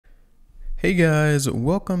Hey guys,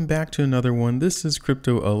 welcome back to another one. This is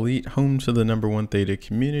Crypto Elite, home to the #1 Theta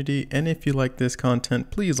community. And if you like this content,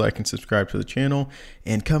 please like and subscribe to the channel.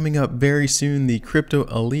 And coming up very soon, the Crypto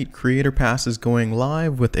Elite Creator Pass is going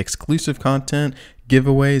live with exclusive content,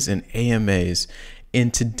 giveaways, and AMAs. In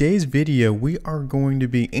today's video, we are going to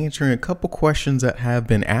be answering a couple questions that have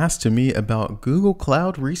been asked to me about Google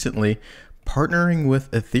Cloud recently, partnering with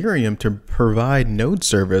Ethereum to provide node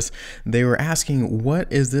service. They were asking,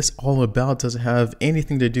 what is this all about? Does it have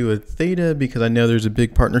anything to do with Theta? Because I know there's a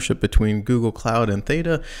big partnership between Google Cloud and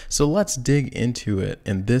Theta. So let's dig into it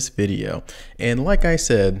in this video. And like I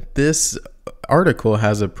said, this article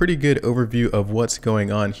has a pretty good overview of what's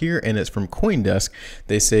going on here, and it's from CoinDesk.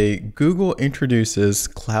 They say Google introduces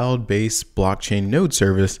cloud-based blockchain node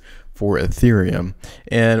service for Ethereum.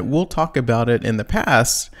 And we'll talk about it. In the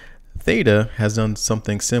past, Theta has done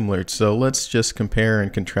something similar. So let's just compare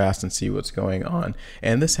and contrast and see what's going on.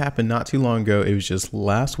 And this happened not too long ago. It was just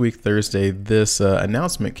last week, Thursday, this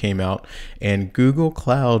announcement came out, and Google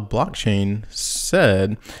Cloud Blockchain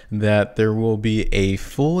said that there will be a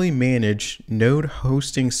fully managed node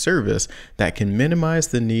hosting service that can minimize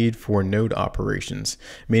the need for node operations,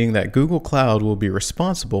 meaning that Google Cloud will be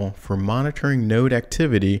responsible for monitoring node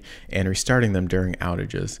activity and restarting them during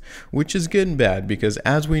outages, which is good and bad because,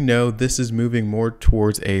 as we know, this is moving more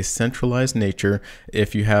towards a centralized nature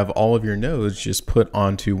if you have all of your nodes just put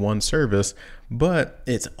onto one service, but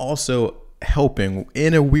it's also helping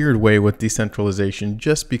in a weird way with decentralization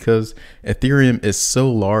just because Ethereum is so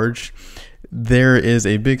large. There is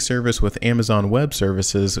a big service with Amazon Web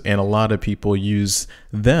Services, and a lot of people use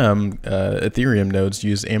them. Ethereum nodes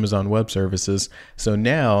use Amazon Web Services. So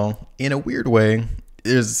now, in a weird way,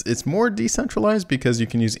 it's more decentralized because you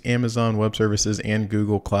can use Amazon Web Services and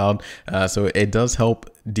Google Cloud. So it does help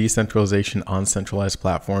decentralization on centralized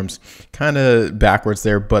platforms. Kind of backwards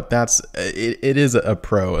there, but it is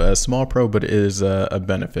a small pro, but it is a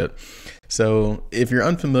benefit. So if you're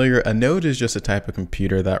unfamiliar, a node is just a type of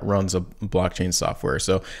computer that runs a blockchain software.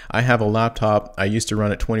 So I have a laptop. I used to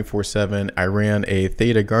run it 24/7. I ran a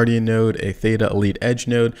Theta Guardian node, a Theta Elite Edge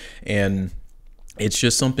node, and it's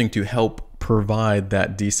just something to help provide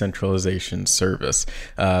that decentralization service,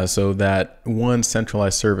 so that one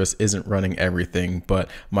centralized service isn't running everything. But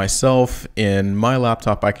myself in my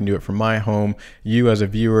laptop, I can do it from my home. You as a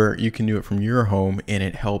viewer, you can do it from your home, and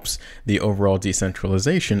it helps the overall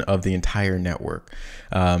decentralization of the entire network.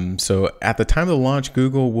 So at the time of the launch,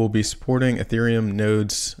 Google will be supporting Ethereum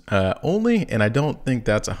nodes only, and I don't think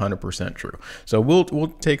that's 100% true. So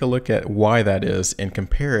we'll take a look at why that is and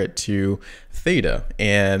compare it to Theta,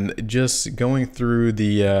 and just going through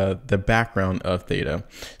the background of Theta.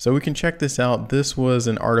 So we can check this out. This was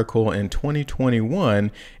an article in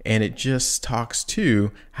 2021, and it just talks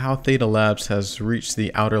to how Theta Labs has reached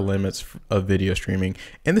the outer limits of video streaming.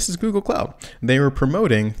 And this is Google Cloud. They were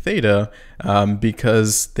promoting Theta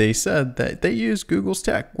because they said that they use Google's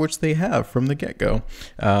tech, which they have from the get-go.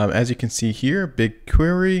 As you can see here,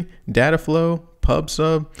 BigQuery, Dataflow,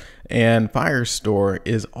 PubSub, and Firestore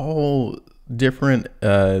is all different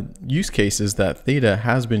use cases that Theta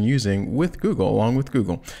has been using with Google, along with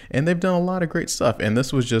Google, and they've done a lot of great stuff. And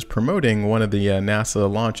this was just promoting one of the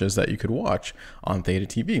NASA launches that you could watch on Theta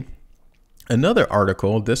TV. Another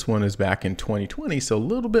article, this one is back in 2020, so a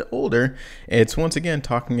little bit older. It's once again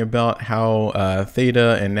talking about how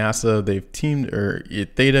Theta and NASA,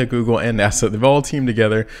 Theta, Google, and NASA, they've all teamed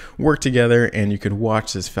together, worked together, and you could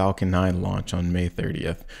watch this Falcon 9 launch on May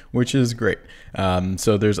 30th, which is great.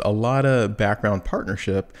 So there's a lot of background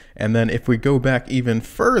partnership. And then if we go back even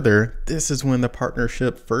further, this is when the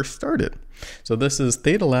partnership first started. So this is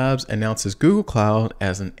Theta Labs announces Google Cloud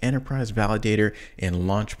as an enterprise validator and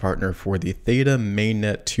launch partner for the Theta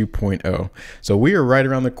Mainnet 2.0. So we are right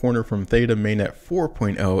around the corner from Theta Mainnet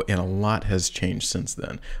 4.0, and a lot has changed since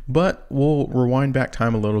then. But we'll rewind back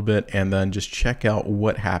time a little bit and then just check out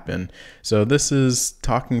what happened. So this is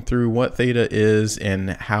talking through what Theta is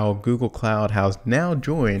and how Google Cloud has now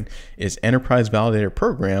joined its enterprise validator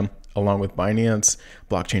program, along with Binance,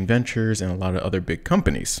 Blockchain Ventures, and a lot of other big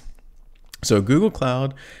companies. So Google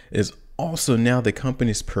Cloud is also now the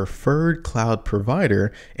company's preferred cloud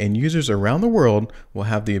provider, and users around the world will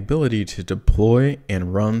have the ability to deploy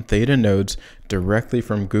and run Theta nodes directly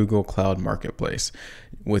from Google Cloud Marketplace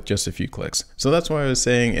with just a few clicks. So that's why I was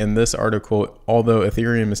saying in this article, although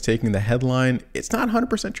Ethereum is taking the headline, it's not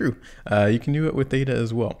 100% true. You can do it with Theta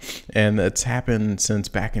as well, and it's happened since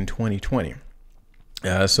back in 2020.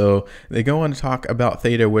 So they go on to talk about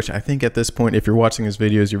Theta, which I think at this point, if you're watching these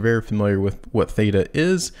videos, you're very familiar with what Theta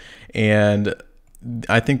is. And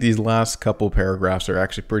I think these last couple paragraphs are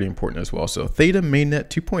actually pretty important as well. So Theta Mainnet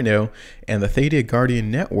 2.0 and the Theta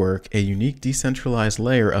Guardian Network, a unique decentralized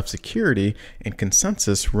layer of security and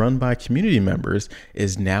consensus run by community members,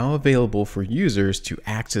 is now available for users to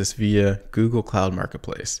access via Google Cloud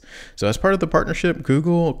Marketplace. So as part of the partnership,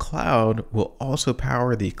 Google Cloud will also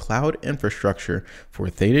power the cloud infrastructure for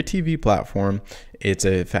Theta TV platform. It's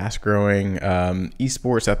a fast-growing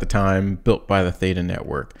esports at the time built by the Theta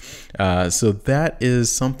network. So that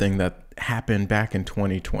is something that happened back in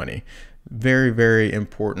 2020. Very, very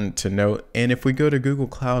important to note. And if we go to Google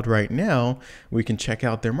Cloud right now, we can check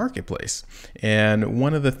out their marketplace. And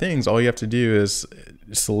one of the things, all you have to do is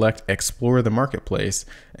select Explore the Marketplace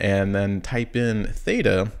and then type in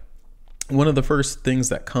Theta. One of the first things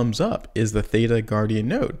that comes up is the Theta Guardian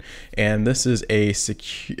node. And this is a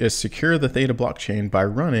secure the Theta blockchain by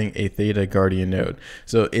running a Theta Guardian node.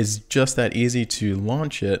 So it's just that easy to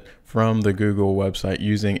launch it from the Google website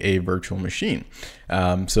using a virtual machine.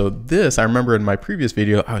 So this, I remember in my previous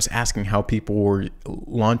video, I was asking how people were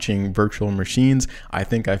launching virtual machines. I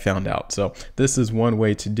think I found out. So this is one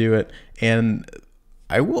way to do it. And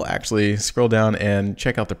I will actually scroll down and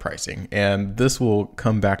check out the pricing, and this will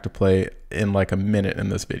come back to play in like a minute in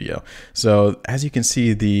this video. So as you can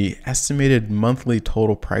see, the estimated monthly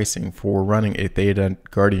total pricing for running a Theta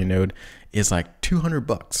Guardian node is like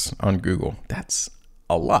 $200 on Google. That's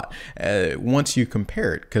a lot once you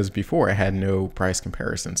compare it, because before I had no price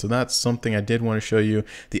comparison. So that's something I did want to show you.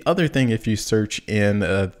 The other thing, if you search in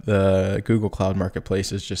the Google Cloud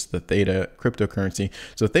Marketplace, is just the Theta cryptocurrency.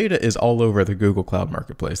 So Theta is all over the Google Cloud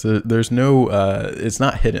Marketplace. There's no, it's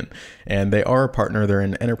not hidden, and they are a partner. They're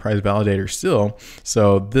an enterprise validator still.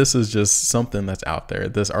 So this is just something that's out there.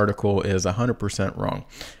 This article is 100% wrong.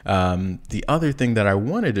 The other thing that I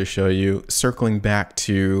wanted to show you, circling back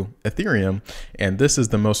to Ethereum, and this is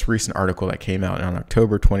the most recent article that came out on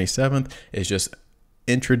October 27th, is just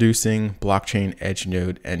introducing Blockchain Edge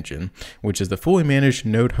Node Engine, which is the fully managed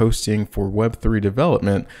node hosting for Web3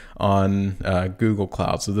 development on Google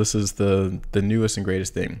Cloud. So this is the newest and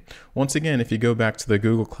greatest thing. Once again, if you go back to the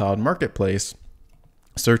Google Cloud Marketplace,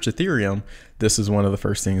 search Ethereum, this is one of the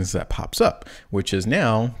first things that pops up, which is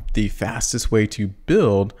now the fastest way to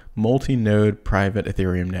build multi-node private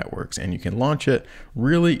Ethereum networks. And you can launch it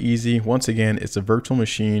really easy. Once again, it's a virtual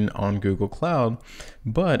machine on Google Cloud.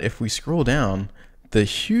 But if we scroll down, the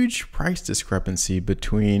huge price discrepancy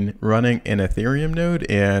between running an Ethereum node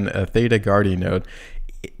and a Theta Guardian node,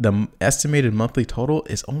 the estimated monthly total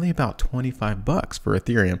is only about $25 for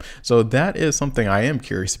Ethereum. So that is something I am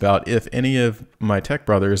curious about. If any of my tech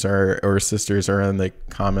brothers or sisters are in the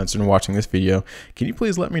comments and watching this video, can you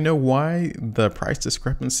please let me know why the price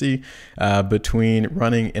discrepancy between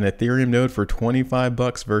running an Ethereum node for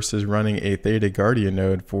 $25 versus running a Theta Guardian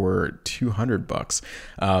node for $200?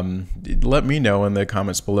 Let me know in the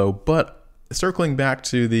comments below. But circling back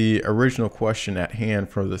to the original question at hand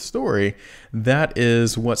for the story, that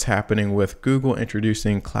is what's happening with Google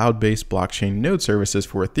introducing cloud-based blockchain node services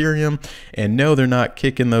for Ethereum. And no, they're not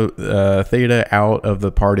kicking the Theta out of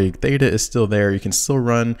the party. Theta is still there. You can still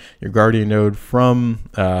run your Guardian node from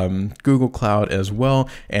Google Cloud as well.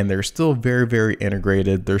 And they're still very, very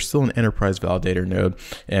integrated. They're still an enterprise validator node.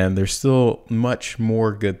 And there's still much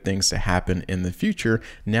more good things to happen in the future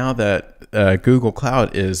now that Google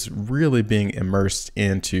Cloud is really being immersed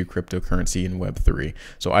into cryptocurrency and Web3.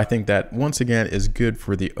 So I think that once again is good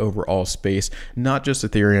for the overall space, not just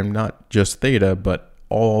Ethereum, not just Theta, but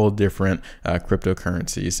all different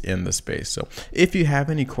cryptocurrencies in the space. So if you have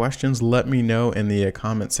any questions, let me know in the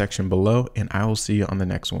comment section below, and I will see you on the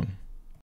next one.